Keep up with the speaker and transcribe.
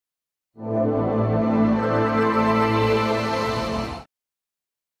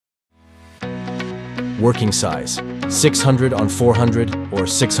Working size, 600 on 400 or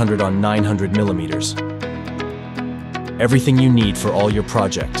 600 on 900 millimeters. Everything you need for all your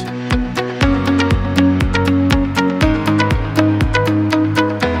project.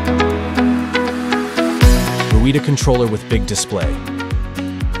 Ruida controller with big display.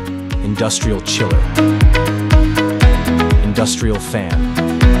 Industrial chiller. Industrial fan.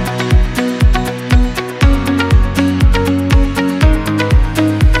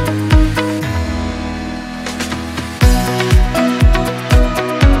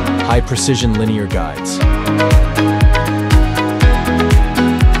 High-precision linear guides.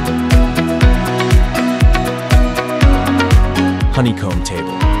 Honeycomb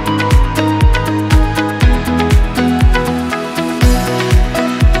table.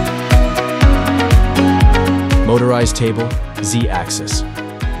 Motorized table, Z-axis.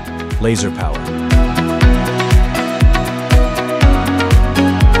 Laser power.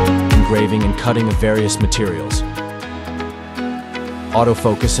 Engraving and cutting of various materials.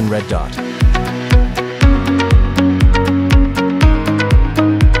 Autofocus and red dot.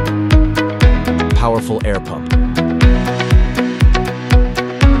 Powerful air pump.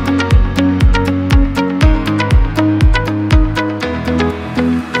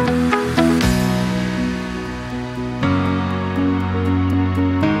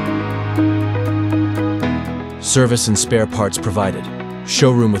 Service and spare parts provided.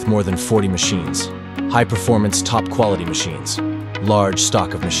 Showroom with more than 40 machines. High-performance, top-quality machines. Large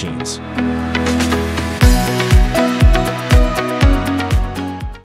stock of machines.